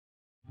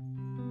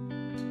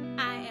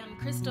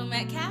Krystal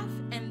Metcalfe,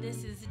 and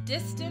this is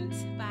Distant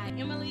by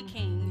Emily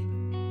King.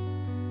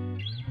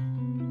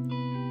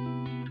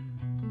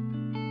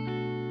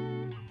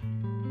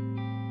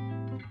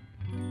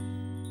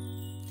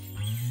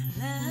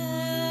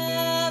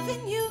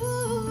 Loving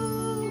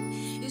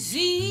you is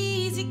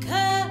easy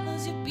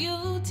 'cause you're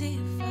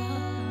beautiful,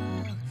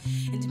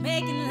 and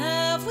making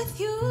love with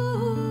you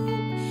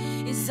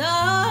is all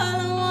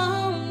I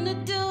want to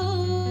do.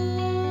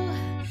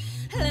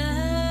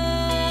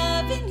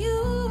 Loving you,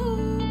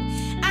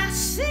 I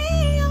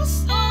see your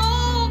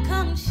soul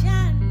come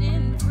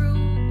shining through,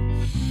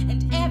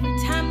 and every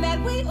time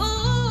that we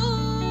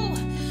ooh,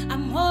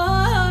 I'm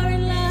more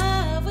in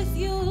love with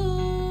you.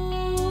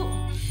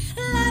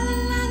 La la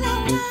la la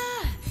la,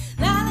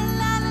 la la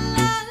la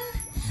la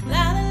la,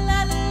 la la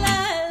la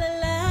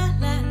la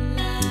la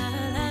la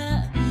la,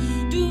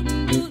 doo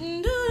doo doo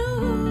doo.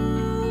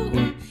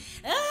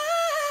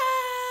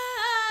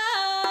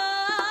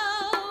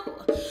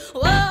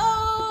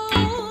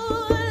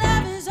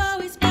 Love is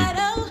always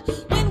better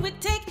when we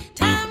take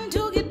time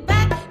to get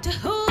back to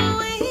who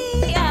we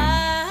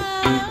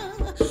are.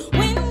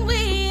 When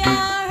we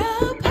are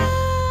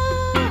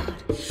apart,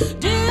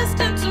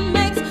 distance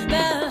makes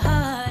the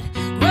heart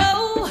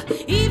grow.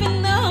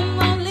 Even though I'm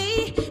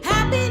only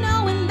happy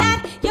knowing that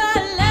your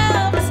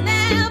love is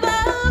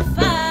never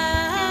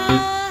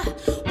far.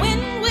 When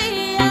we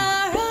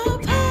are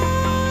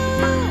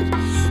apart,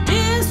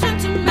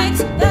 distance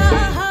makes the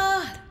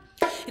heart.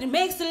 It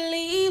makes the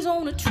leaves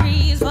on the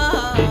trees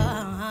fall.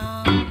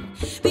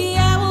 The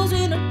hours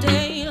in a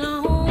day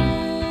long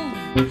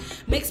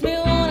makes me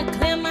wanna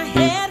clear my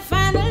head,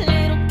 find a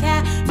little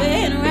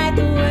cafe and write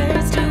the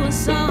words to a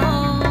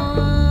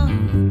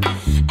song.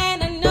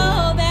 And I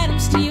know that I'm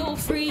still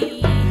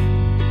free,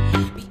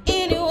 be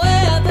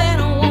anywhere that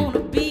I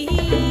wanna be.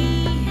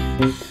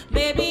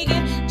 Maybe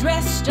get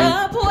dressed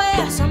up,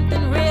 wear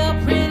something real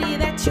pretty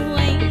that you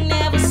ain't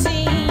never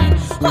seen.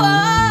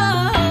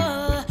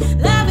 Whoa,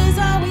 love is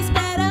always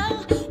better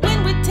when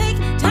we take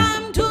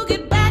time to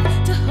get back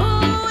to who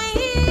we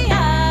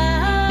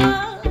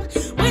are.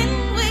 When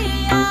we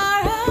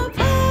are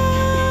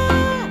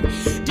apart,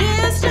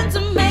 distance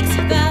makes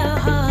the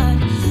heart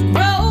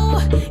grow.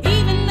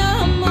 Even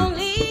though I'm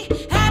only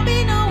happy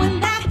knowing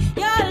that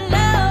your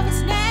love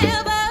is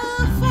never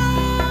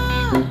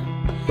far.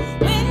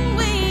 When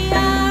we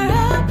are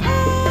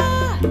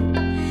apart,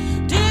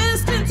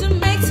 distance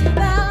makes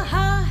the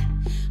heart,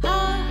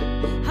 heart,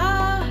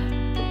 heart,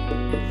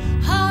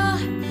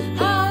 heart,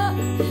 heart,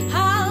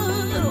 heart,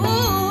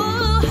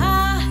 ooh,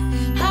 heart,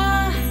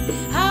 heart,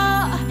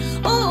 heart,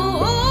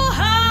 ooh,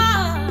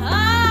 heart,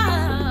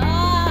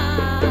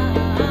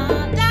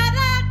 da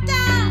da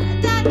da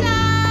da da,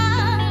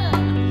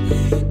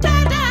 da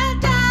da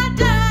da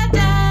da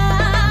da,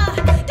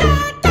 da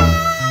da,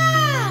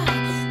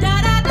 da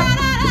da da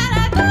da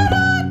da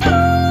da.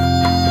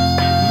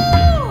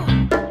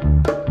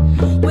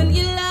 When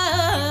you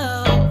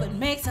love, it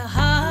makes a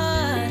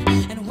heart,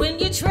 and when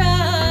you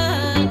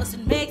trust,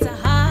 it makes a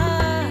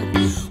heart.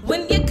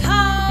 When you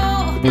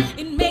call,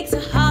 it makes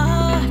a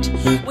heart.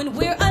 When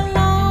we're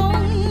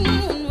alone,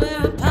 when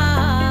we're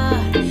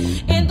apart,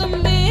 in the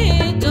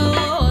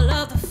middle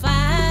of the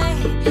fight,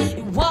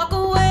 you walk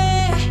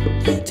away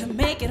to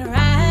make it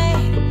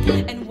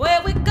right. And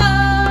where we go,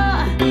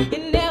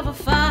 it never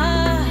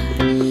far.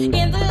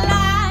 In the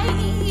light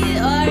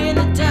or in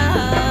the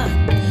dark,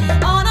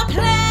 on a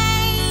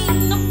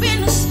plane, up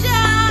in the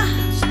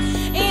stars,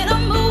 in a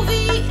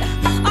movie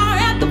or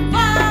at the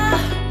bar,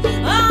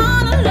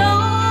 on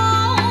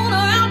alone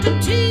or out to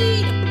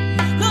deep.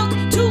 Look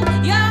to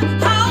your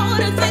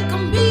heart and think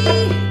of me.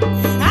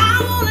 I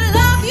wanna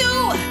love you,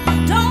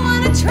 don't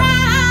wanna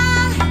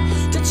try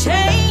to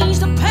change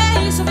the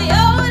pace of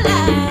your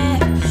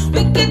life.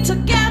 We get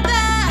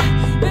together,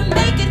 we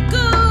make it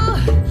good.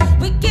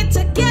 We get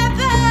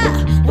together,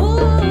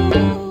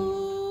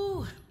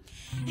 ooh.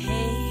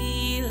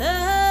 Hey,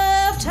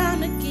 love, time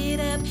to get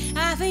up.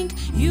 I think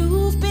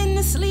you've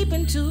been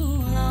sleeping too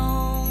long.